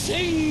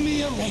 Sing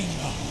me a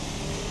rainbow.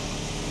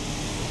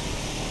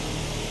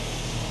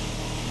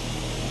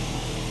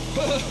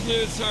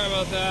 Dude, sorry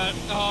about that.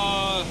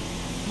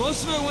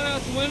 Most of it went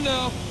out the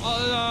window.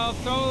 I'll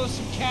throw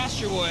some cash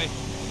your way.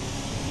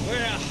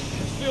 Yeah, I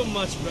feel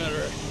much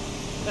better.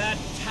 That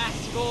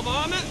tactical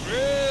vomit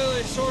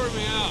really sorted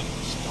me out.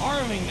 I'm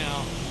starving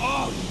now.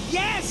 Oh,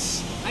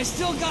 yes! I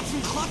still got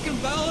some cluck and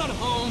bell at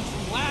home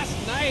from last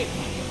night.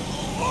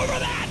 Over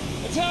that!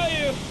 I tell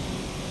you,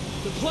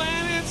 the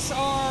planets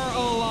are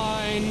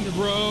aligned,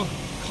 bro.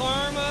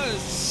 Karma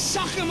is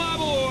sucking my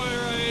boy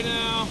right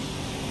now.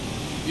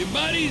 Your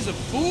buddy's a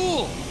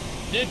fool,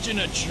 ditching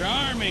a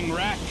charming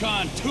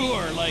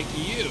raconteur like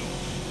you.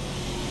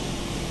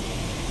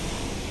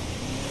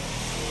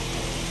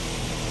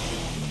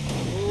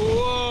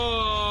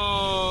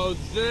 Whoa,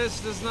 this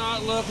does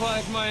not look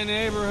like my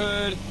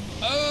neighborhood.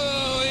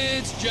 Oh,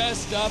 it's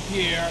just up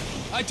here.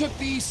 I took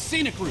the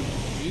scenic route.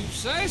 You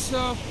say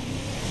so.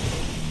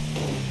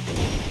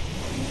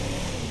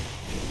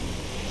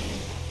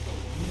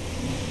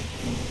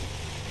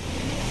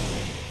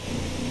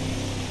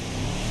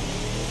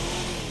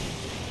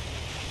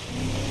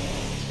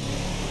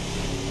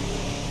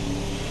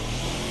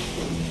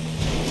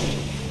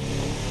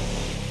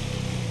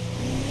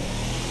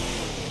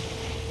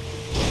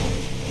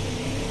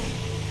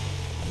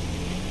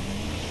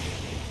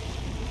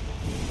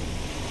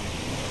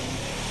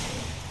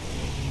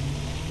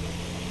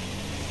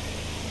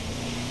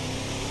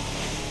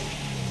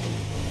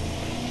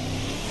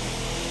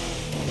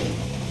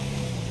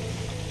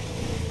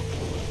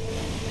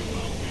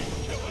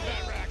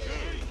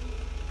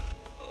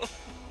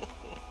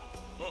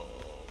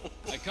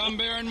 Come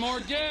bearing more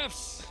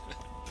gifts.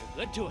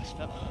 Good to us,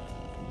 fella.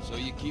 So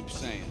you keep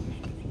saying.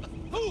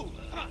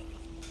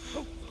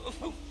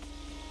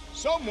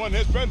 Someone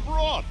has been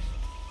brought.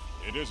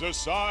 It is a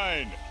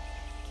sign.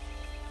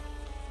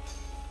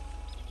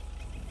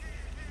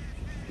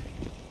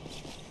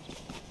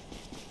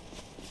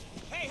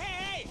 Hey,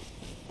 hey, hey!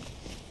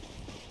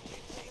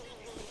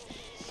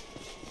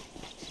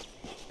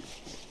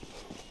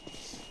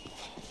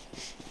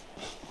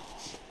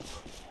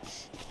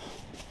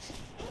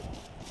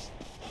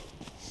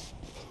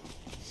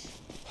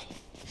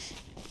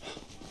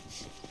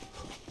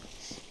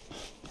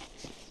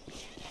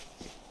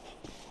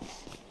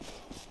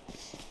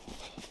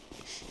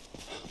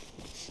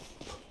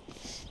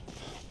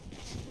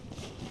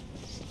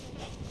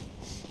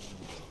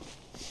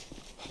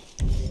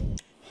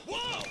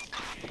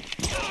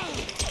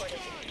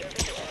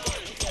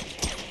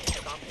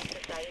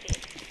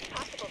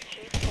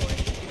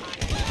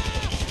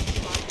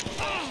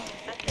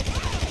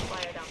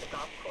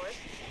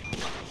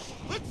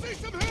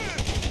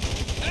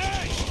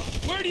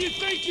 Where do you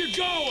think you're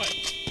going?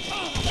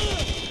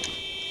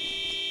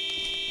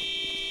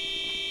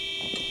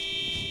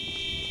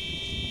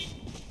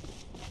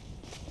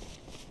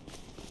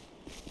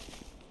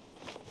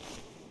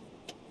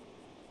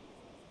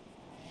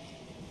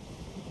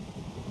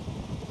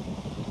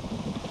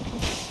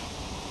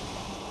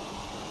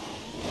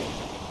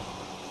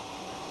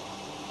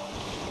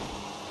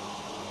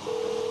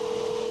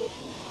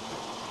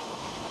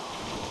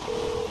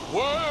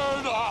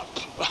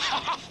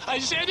 I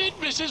said it,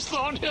 Mrs.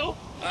 Thornhill.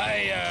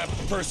 I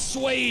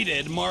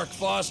persuaded Mark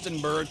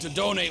Fostenberg to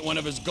donate one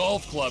of his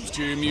golf clubs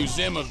to your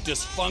Museum of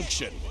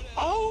Dysfunction.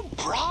 Oh,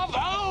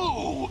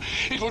 bravo!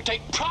 It will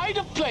take pride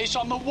of place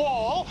on the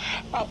wall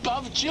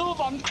above Jill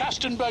von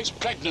Krastenberg's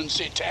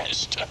pregnancy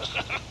test.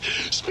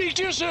 Speak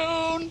to you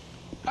soon.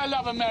 I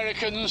love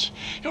Americans.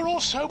 You're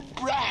all so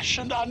brash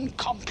and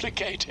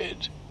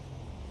uncomplicated.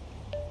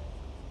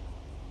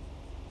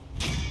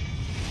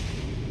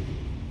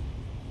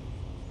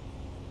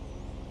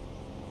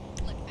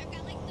 Look, I've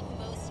got like the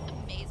most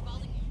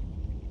amazeballs.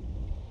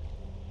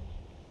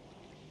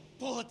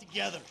 Pull it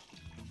together.